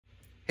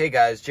Hey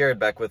guys, Jared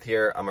Beckwith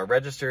here. I'm a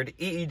registered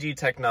EEG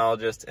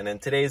technologist, and in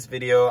today's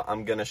video,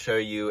 I'm going to show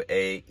you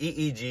a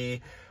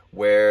EEG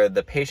where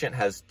the patient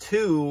has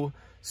two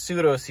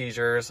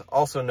pseudo-seizures,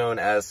 also known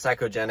as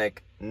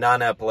psychogenic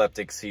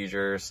non-epileptic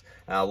seizures.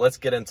 Now, let's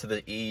get into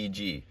the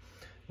EEG.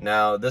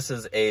 Now, this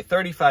is a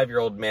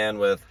 35-year-old man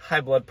with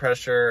high blood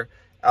pressure,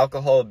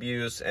 alcohol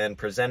abuse, and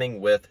presenting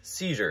with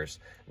seizures.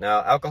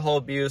 Now, alcohol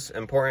abuse,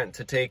 important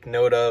to take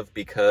note of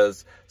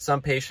because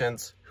some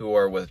patients who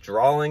are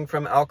withdrawing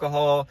from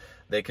alcohol,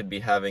 they could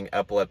be having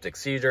epileptic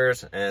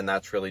seizures, and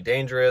that's really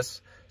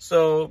dangerous.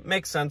 So,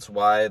 makes sense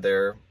why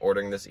they're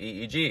ordering this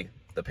EEG.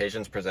 The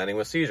patient's presenting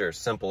with seizures,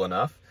 simple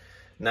enough.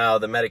 Now,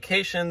 the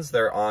medications,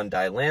 they're on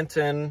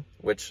Dilantin,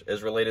 which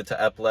is related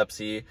to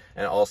epilepsy,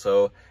 and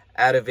also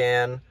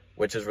Ativan,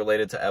 which is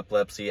related to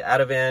epilepsy.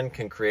 Ativan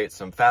can create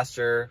some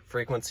faster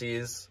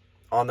frequencies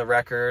on the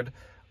record,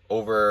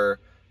 over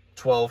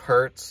 12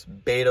 hertz,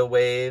 beta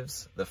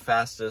waves, the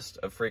fastest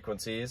of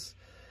frequencies.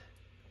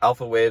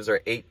 Alpha waves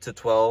are 8 to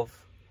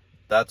 12.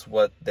 That's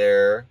what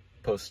their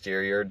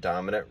posterior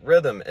dominant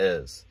rhythm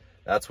is.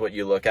 That's what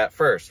you look at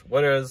first.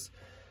 What is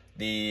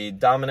the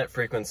dominant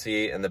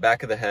frequency in the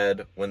back of the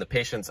head when the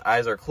patient's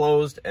eyes are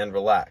closed and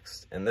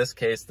relaxed? In this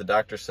case, the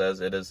doctor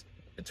says it is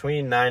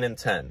between 9 and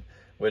 10.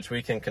 Which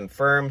we can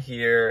confirm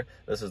here.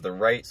 This is the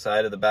right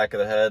side of the back of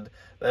the head.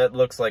 That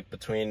looks like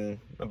between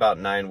about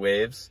 9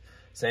 waves.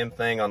 Same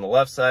thing on the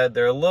left side.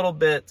 They're a little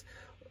bit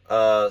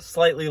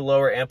slightly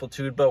lower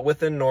amplitude, but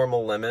within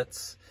normal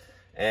limits.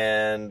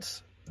 And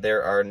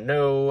there are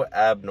no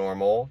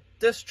abnormal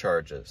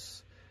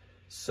discharges.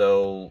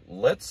 So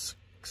let's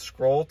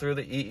scroll through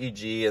the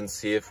EEG and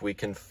see if we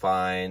can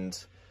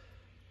find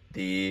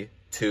the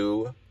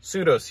two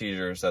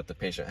pseudo-seizures that the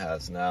patient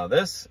has. Now,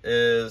 this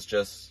is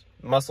just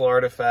muscle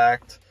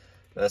artifact.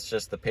 That's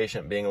just the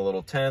patient being a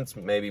little tense,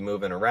 maybe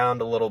moving around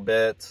a little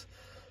bit.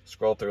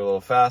 Scroll through a little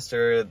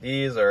faster.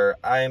 These are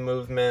eye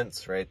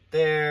movements right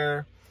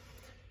there.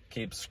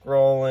 Keep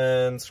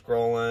scrolling.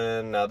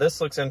 Now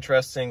this looks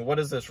interesting. What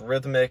is this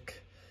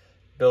rhythmic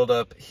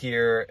buildup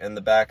here in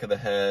the back of the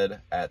head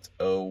at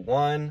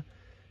 01?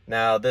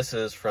 Now this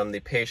is from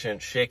the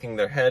patient shaking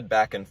their head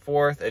back and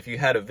forth. If you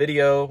had a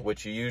video,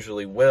 which you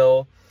usually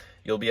will,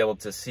 you'll be able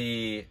to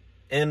see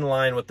in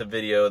line with the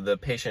video, the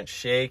patient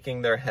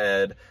shaking their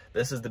head.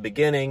 This is the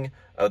beginning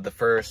of the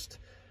first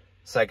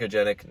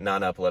psychogenic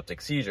non-epileptic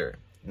seizure.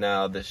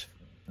 Now,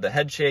 the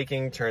head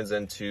shaking turns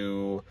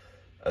into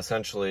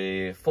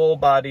essentially full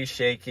body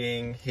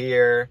shaking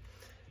here,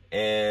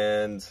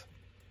 and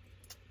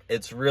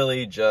it's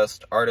really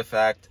just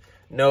artifact.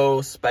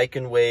 No spike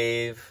and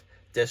wave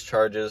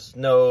discharges,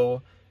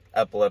 no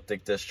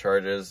epileptic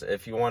discharges.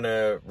 If you want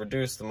to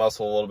reduce the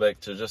muscle a little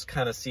bit to just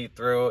kind of see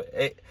through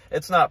it,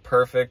 it's not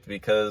perfect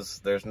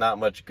because there's not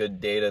much good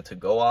data to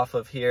go off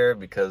of here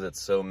because it's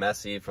so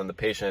messy from the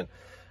patient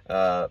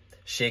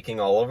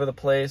shaking all over the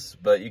place,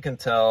 but you can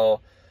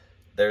tell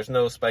there's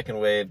no spike and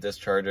wave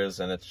discharges,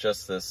 and it's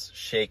just this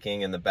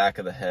shaking in the back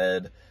of the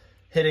head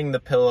hitting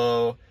the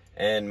pillow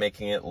and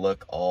making it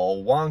look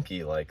all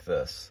wonky like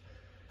this.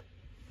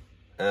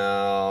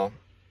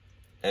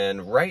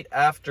 And right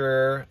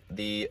after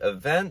the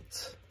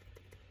event,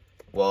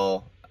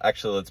 well,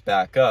 actually, let's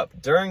back up.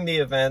 During the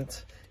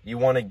event, you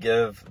want to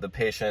give the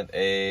patient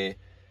a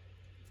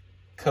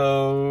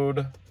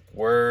code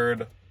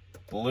word,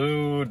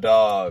 blue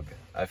dog.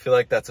 I feel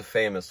like that's a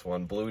famous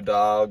one. Blue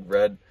dog,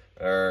 red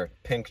or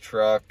pink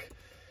truck.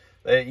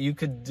 You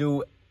could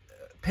do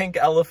pink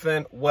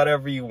elephant,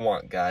 whatever you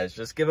want, guys.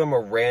 Just give them a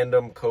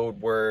random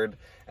code word,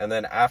 and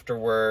then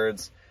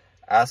afterwards,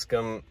 ask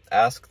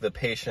the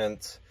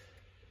patient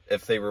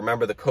if they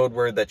remember the code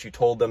word that you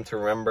told them to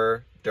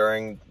remember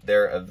during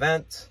their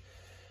event.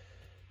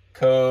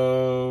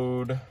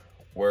 Code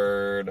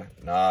word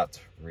not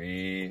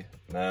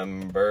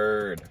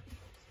remembered.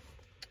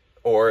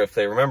 Or if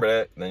they remembered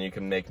it, then you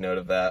can make note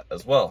of that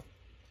as well.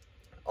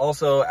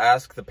 Also,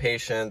 ask the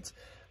patient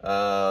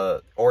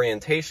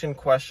orientation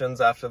questions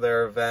after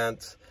their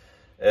event.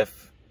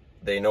 If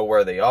they know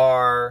where they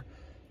are,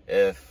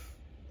 if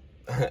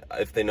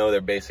they know their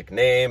basic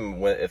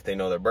name, if they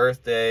know their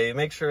birthday,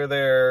 make sure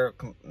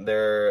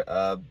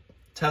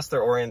test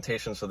their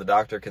orientation so the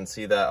doctor can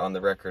see that on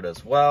the record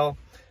as well.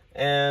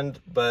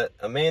 But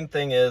a main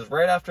thing is,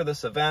 right after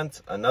this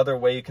event, another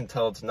way you can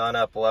tell it's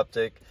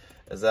non-epileptic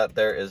is that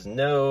there is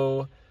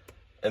no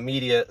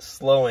immediate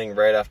slowing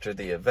right after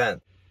the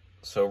event.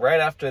 So right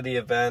after the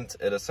event,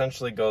 it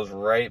essentially goes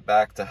right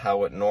back to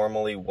how it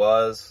normally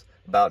was,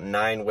 about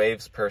 9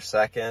 waves per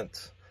second.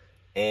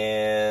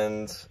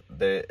 And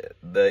the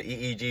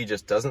EEG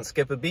just doesn't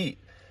skip a beat.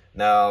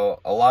 Now,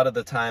 a lot of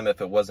the time,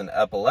 if it was an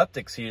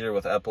epileptic seizure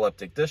with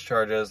epileptic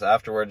discharges,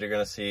 afterwards you're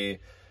going to see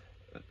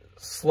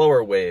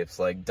slower waves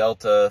like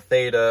delta,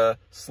 theta,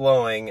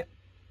 slowing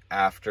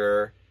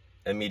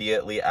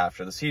immediately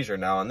after the seizure.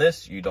 Now, on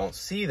this, you don't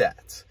see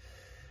that.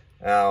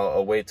 Now,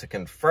 a way to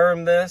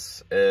confirm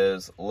this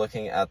is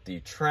looking at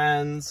the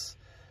trends.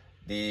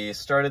 The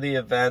start of the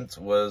event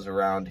was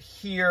around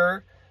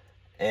here,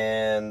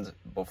 and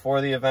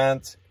before the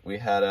event, we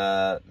had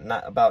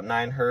about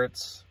 9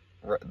 hertz.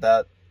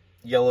 That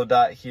yellow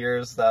dot here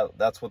is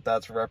that's what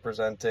that's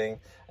representing.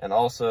 And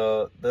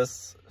also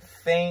this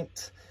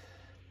faint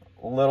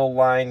little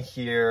line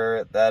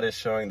here, that is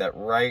showing that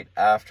right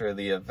after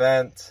the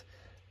event,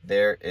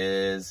 there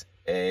is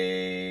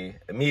a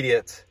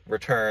immediate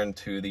return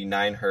to the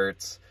 9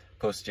 hertz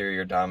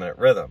posterior dominant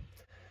rhythm.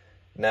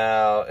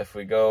 Now, if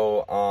we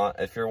go on,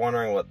 if you're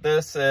wondering what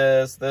this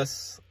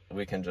is,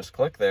 we can just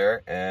click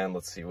there and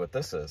let's see what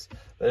this is.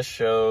 This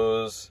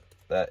shows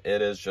that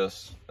it is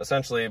just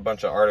essentially a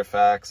bunch of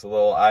artifacts, a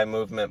little eye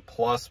movement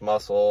plus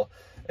muscle.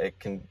 It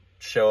can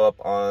show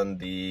up on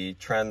the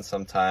trend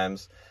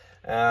sometimes.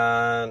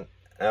 And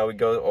now we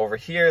go over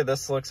here.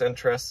 This looks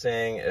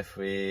interesting. If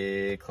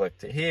we click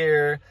to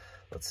here,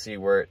 let's see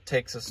where it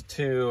takes us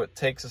to. It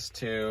takes us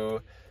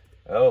to,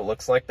 oh, it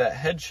looks like that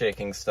head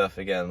shaking stuff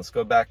again. Let's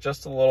go back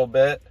just a little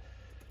bit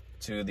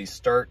to the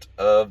start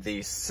of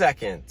the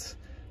second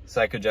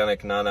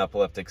psychogenic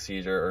non-epileptic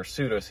seizure or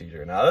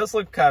pseudo-seizure. Now this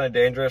looked kind of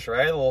dangerous,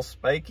 right? A little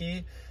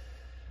spiky.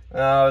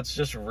 No, it's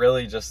just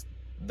really just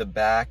the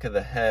back of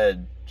the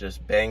head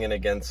just banging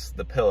against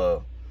the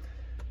pillow.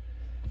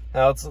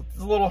 Now it's a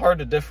little hard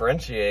to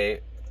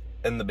differentiate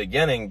in the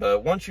beginning,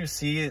 but once you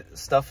see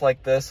stuff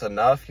like this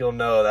enough, you'll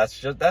know that's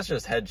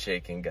just head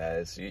shaking,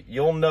 guys.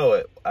 You'll know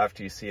it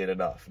after you see it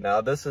enough.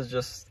 Now this is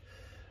just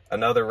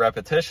another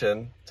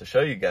repetition to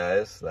show you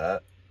guys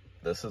that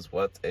this is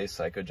what a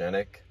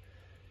psychogenic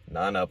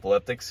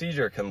non-epileptic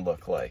seizure can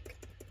look like.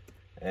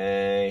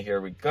 And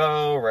here we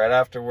go. Right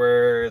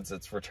afterwards,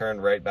 it's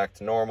returned right back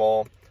to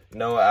normal.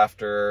 No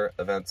after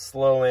event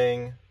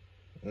slowing.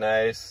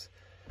 Nice.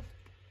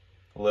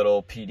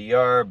 Little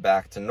PDR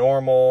back to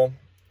normal.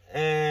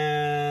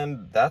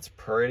 And that's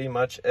pretty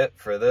much it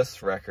for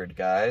this record,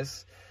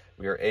 guys.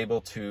 We are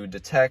able to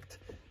detect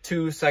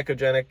 2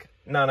 psychogenic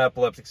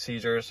non-epileptic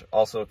seizures,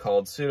 also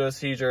called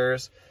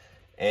pseudo-seizures,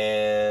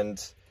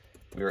 and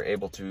we were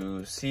able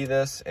to see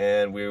this,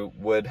 and we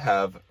would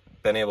have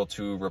been able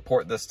to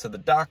report this to the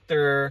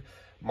doctor,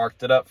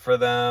 marked it up for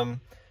them,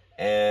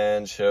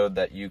 and showed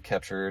that you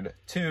captured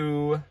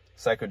 2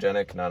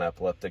 psychogenic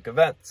non-epileptic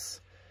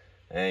events.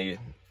 And you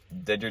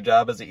did your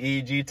job as an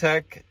EEG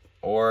tech,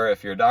 or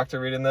if you're a doctor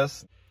reading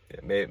this,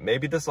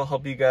 maybe this will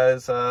help you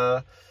guys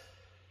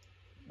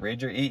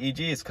read your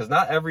EEGs, because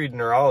not every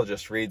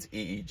neurologist reads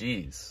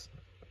EEGs.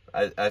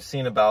 I've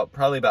seen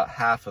probably about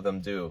half of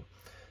them do.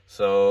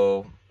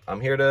 So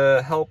I'm here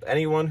to help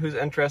anyone who's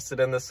interested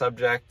in this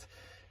subject.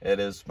 It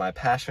is my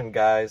passion,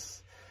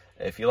 guys.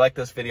 If you like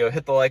this video,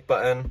 hit the like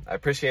button. I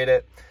appreciate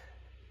it.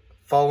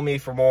 Follow me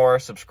for more,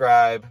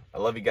 subscribe. I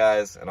love you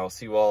guys, and I'll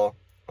see you all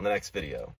on the next video.